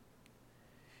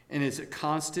 And it's a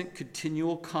constant,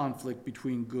 continual conflict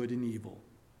between good and evil.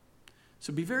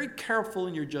 So be very careful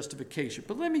in your justification.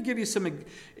 But let me give you some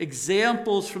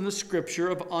examples from the scripture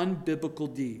of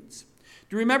unbiblical deeds.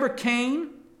 Do you remember Cain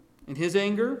and his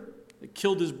anger that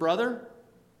killed his brother?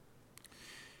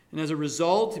 And as a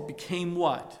result, it became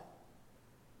what?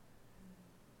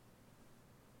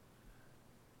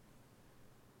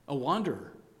 A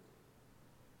wanderer.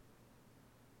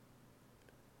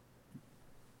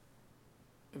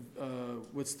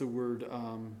 What's the word?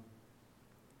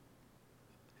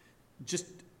 just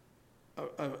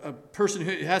a person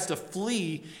who has to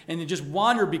flee and just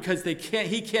wander because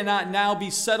he cannot now be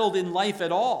settled in life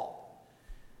at all.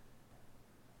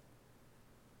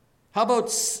 How about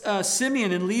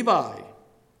Simeon and Levi?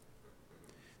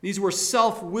 These were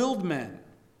self-willed men,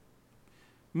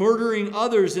 murdering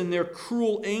others in their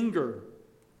cruel anger.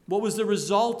 What was the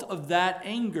result of that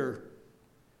anger?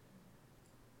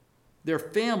 Their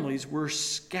families were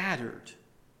scattered.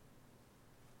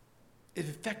 It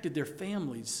affected their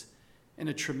families in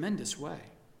a tremendous way.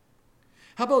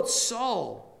 How about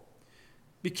Saul?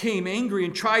 Became angry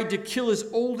and tried to kill his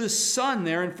oldest son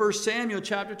there in 1 Samuel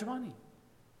chapter 20.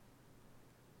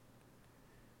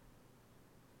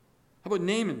 How about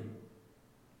Naaman?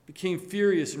 Became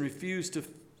furious and refused to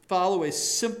follow a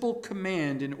simple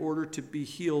command in order to be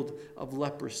healed of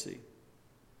leprosy.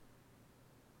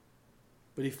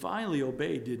 But he finally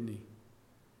obeyed, didn't he?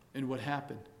 And what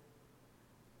happened?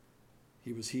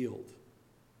 He was healed.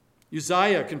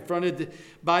 Uzziah, confronted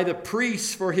by the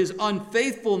priests for his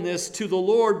unfaithfulness to the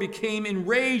Lord, became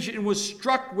enraged and was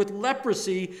struck with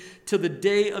leprosy to the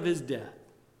day of his death.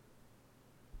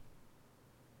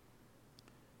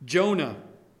 Jonah,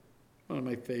 one of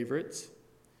my favorites,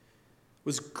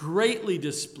 was greatly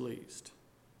displeased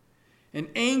and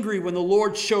angry when the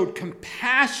Lord showed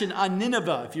compassion on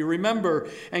Nineveh, if you remember,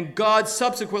 and God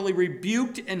subsequently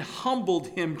rebuked and humbled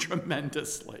him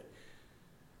tremendously.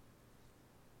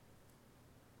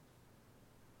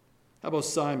 How about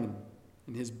Simon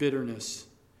and his bitterness?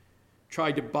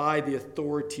 Tried to buy the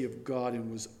authority of God and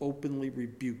was openly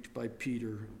rebuked by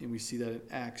Peter. And we see that in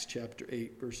Acts chapter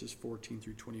 8, verses 14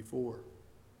 through 24.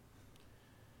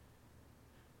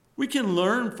 We can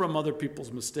learn from other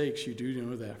people's mistakes. You do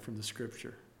know that from the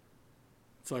Scripture.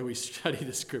 That's why we study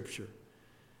the Scripture.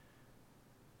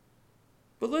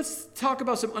 But let's talk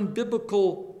about some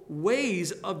unbiblical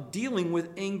ways of dealing with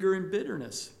anger and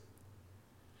bitterness.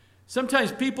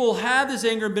 Sometimes people have this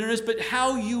anger and bitterness, but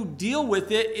how you deal with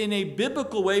it in a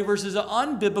biblical way versus an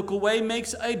unbiblical way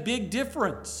makes a big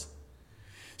difference.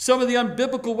 Some of the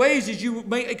unbiblical ways is you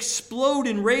may explode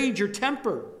in rage or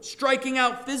temper, striking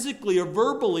out physically or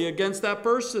verbally against that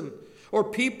person or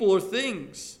people or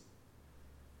things.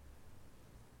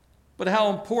 But how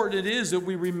important it is that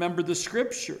we remember the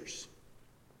Scriptures.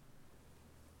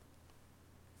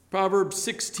 Proverbs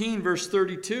 16, verse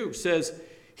 32 says,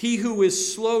 "He who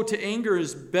is slow to anger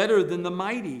is better than the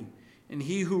mighty, and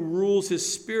he who rules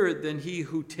his spirit than he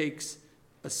who takes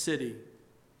a city."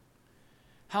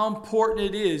 How important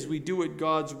it is we do it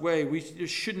God's way. We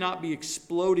should not be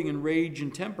exploding in rage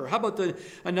and temper. How about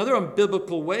another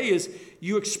unbiblical way is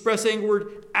you express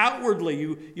anger outwardly.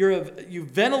 You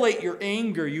ventilate your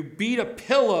anger. You beat a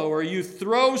pillow, or you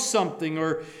throw something,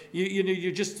 or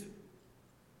you're just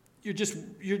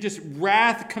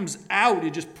wrath comes out.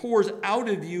 It just pours out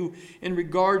of you in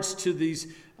regards to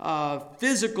these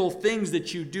physical things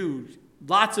that you do.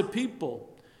 Lots of people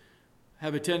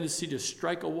have a tendency to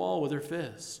strike a wall with their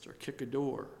fist or kick a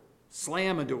door,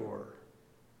 slam a door.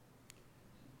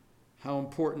 How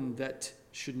important that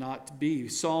should not be.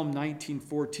 Psalm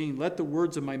 19:14, "Let the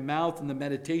words of my mouth and the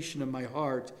meditation of my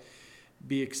heart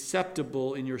be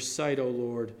acceptable in your sight, O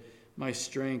Lord, my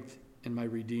strength and my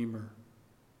Redeemer."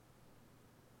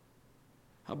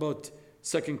 How about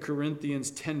 2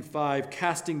 Corinthians 10:5,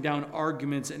 "Casting down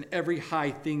arguments and every high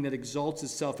thing that exalts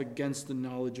itself against the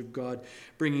knowledge of God,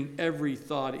 bringing every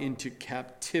thought into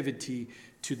captivity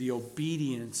to the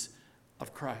obedience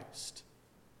of Christ."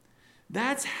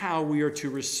 That's how we are to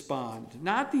respond,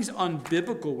 not these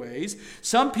unbiblical ways.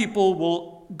 Some people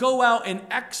will go out and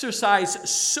exercise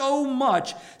so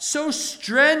much, so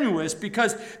strenuous,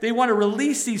 because they want to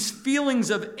release these feelings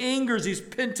of angers, these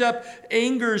pent-up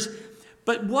angers.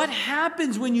 But what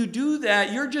happens when you do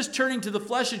that? You're just turning to the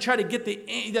flesh and try to get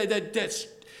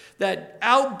that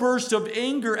outburst of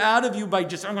anger out of you by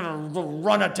just, "I'm going to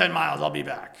run at 10 miles, I'll be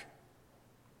back."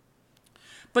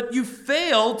 But you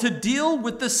fail to deal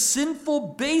with the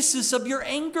sinful basis of your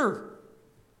anger.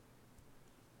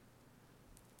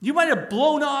 You might have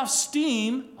blown off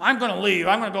steam. "I'm going to leave.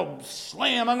 I'm going to go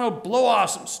slam. I'm going to blow off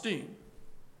some steam."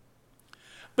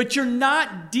 But you're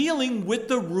not dealing with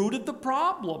the root of the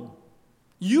problem.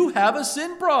 You have a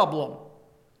sin problem.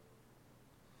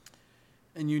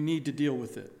 And you need to deal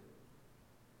with it.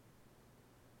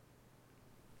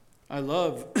 I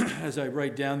love, as I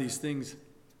write down these things,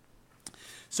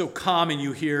 so common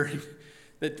you hear,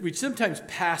 that we sometimes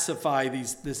pacify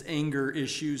this anger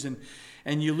issues,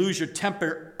 and you lose your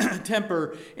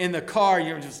temper in the car.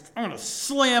 You're just, "I'm going to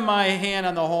slam my hand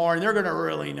on the horn. They're going to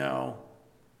really know."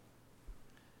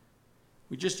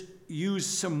 We just use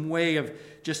some way of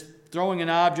just throwing an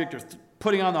object or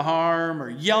putting on the harm or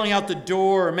yelling out the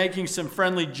door or making some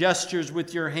friendly gestures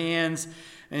with your hands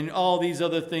and all these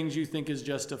other things you think is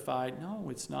justified. No,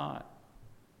 it's not.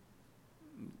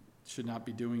 Should not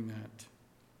be doing that.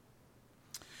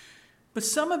 But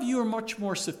some of you are much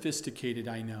more sophisticated,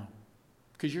 I know,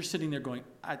 because you're sitting there going,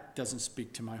 that doesn't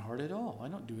speak to my heart at all. I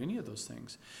don't do any of those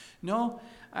things. No,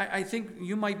 I think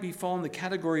you might be falling in the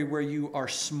category where you are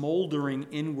smoldering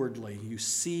inwardly. You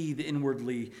seethe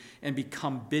inwardly and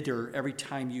become bitter every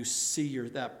time you see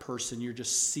that person. You're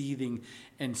just seething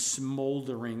and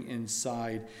smoldering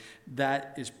inside.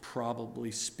 That is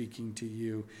probably speaking to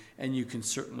you. And you can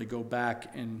certainly go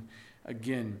back and,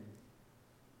 again,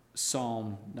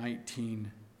 Psalm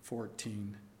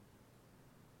 19:14.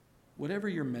 Whatever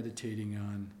you're meditating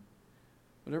on,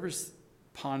 whatever's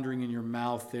pondering in your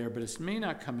mouth there, but it may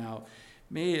not come out,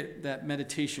 that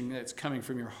meditation that's coming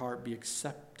from your heart be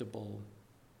acceptable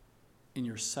in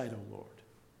your sight, O Lord.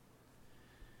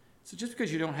 So just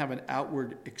because you don't have an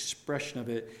outward expression of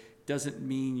it doesn't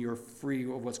mean you're free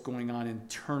of what's going on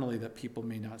internally that people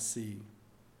may not see.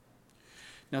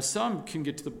 Now, some can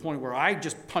get to the point where I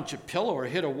just punch a pillow or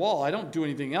hit a wall. I don't do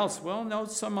anything else. Well, no,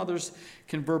 some others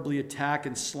can verbally attack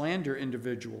and slander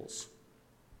individuals.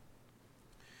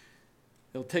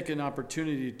 They'll take an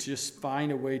opportunity to just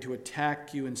find a way to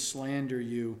attack you and slander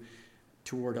you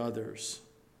toward others.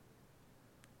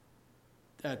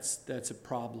 That's a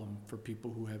problem for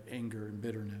people who have anger and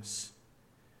bitterness.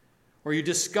 Or you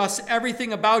discuss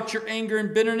everything about your anger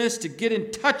and bitterness to get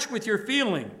in touch with your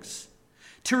feelings,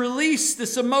 to release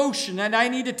this emotion, and I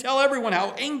need to tell everyone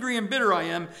how angry and bitter I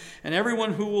am, and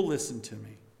everyone who will listen to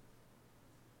me.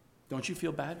 Don't you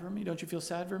feel bad for me? Don't you feel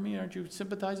sad for me? Aren't you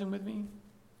sympathizing with me?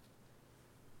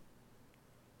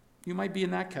 You might be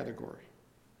in that category.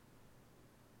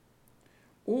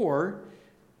 Or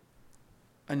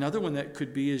another one that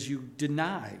could be is you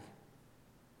deny.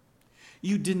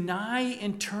 You deny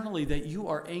internally that you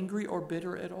are angry or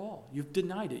bitter at all. You've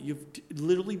denied it. You've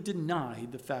literally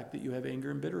denied the fact that you have anger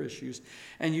and bitter issues.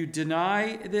 And you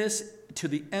deny this to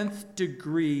the nth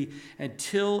degree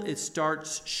until it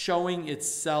starts showing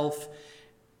itself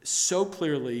so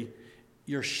clearly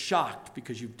you're shocked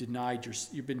because you've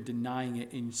been denying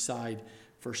it inside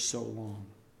for so long.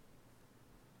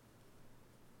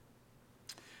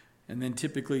 And then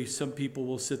typically some people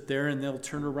will sit there and they'll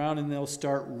turn around and they'll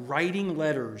start writing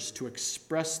letters to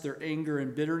express their anger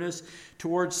and bitterness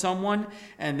towards someone,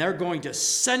 and they're going to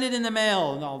send it in the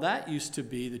mail. Now, that used to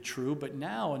be the true, but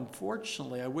now,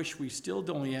 unfortunately, I wish we still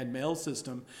only had mail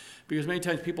system, because many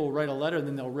times people will write a letter and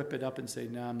then they'll rip it up and say,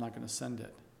 no, I'm not going to send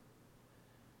it.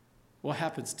 What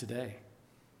happens today?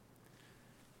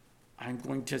 I'm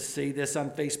going to say this on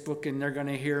Facebook and they're going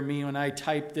to hear me when I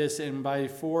type this, and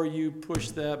before you push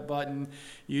that button,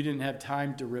 you didn't have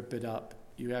time to rip it up.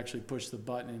 You actually pushed the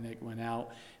button and it went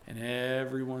out, and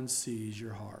everyone sees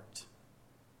your heart.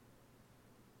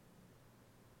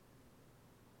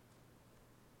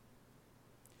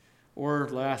 Or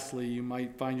lastly, you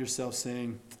might find yourself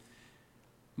saying,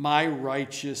 my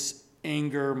righteous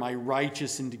anger, my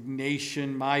righteous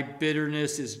indignation, my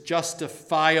bitterness is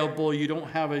justifiable. You don't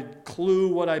have a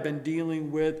clue what I've been dealing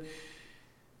with.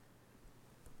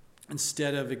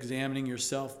 Instead of examining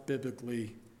yourself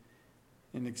biblically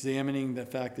and examining the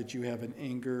fact that you have an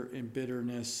anger and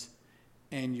bitterness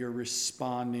and you're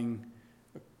responding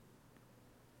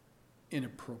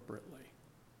inappropriately.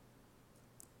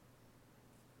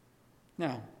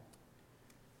 Now,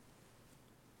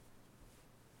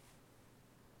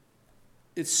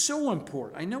 it's so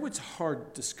important. I know it's a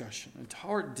hard discussion. It's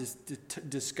hard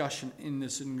discussion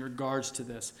in regards to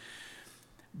this.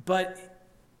 But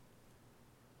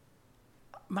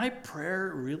my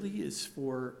prayer really is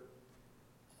for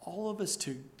all of us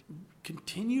to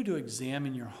continue to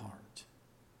examine your heart.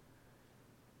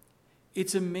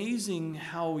 It's amazing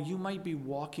how you might be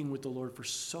walking with the Lord for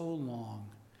so long,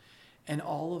 and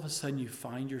all of a sudden you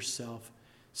find yourself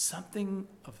something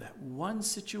of that one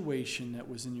situation that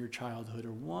was in your childhood,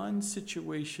 or one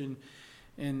situation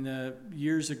in the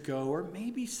years ago, or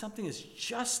maybe something that's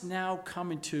just now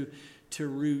coming to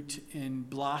root and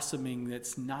blossoming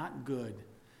that's not good.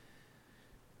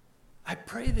 I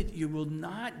pray that you will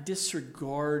not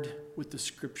disregard what the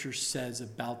Scripture says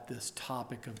about this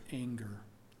topic of anger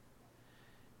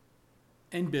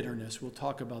and bitterness. We'll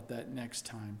talk about that next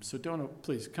time. So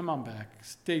please come on back.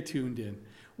 Stay tuned in.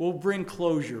 We'll bring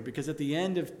closure, because at the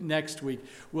end of next week,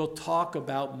 we'll talk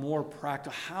about more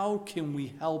practical. How can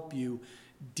we help you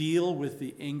deal with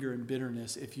the anger and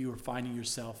bitterness if you are finding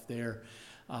yourself there?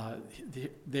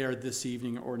 there this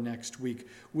evening or next week.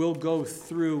 We'll go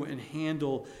through and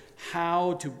handle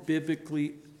how to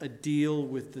biblically deal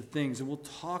with the things. And we'll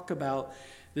talk about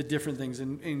the different things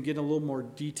and get a little more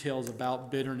details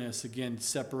about bitterness, again,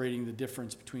 separating the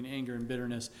difference between anger and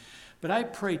bitterness. But I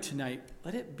pray tonight,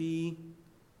 let it be,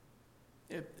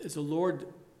 as the Lord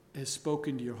has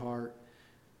spoken to your heart,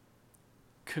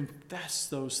 confess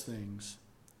those things.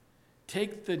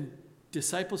 Take the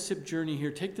discipleship journey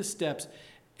here, take the steps,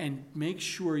 and make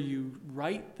sure you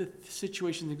write the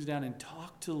situation things down and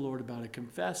talk to the Lord about it.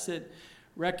 Confess it,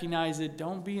 recognize it.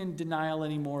 Don't be in denial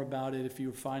anymore about it if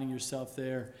you're finding yourself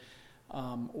there,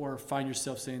 or find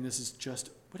yourself saying this is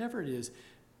just, whatever it is,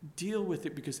 deal with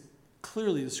it, because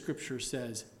clearly the scripture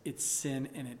says it's sin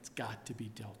and it's got to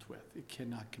be dealt with. It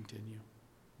cannot continue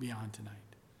beyond tonight.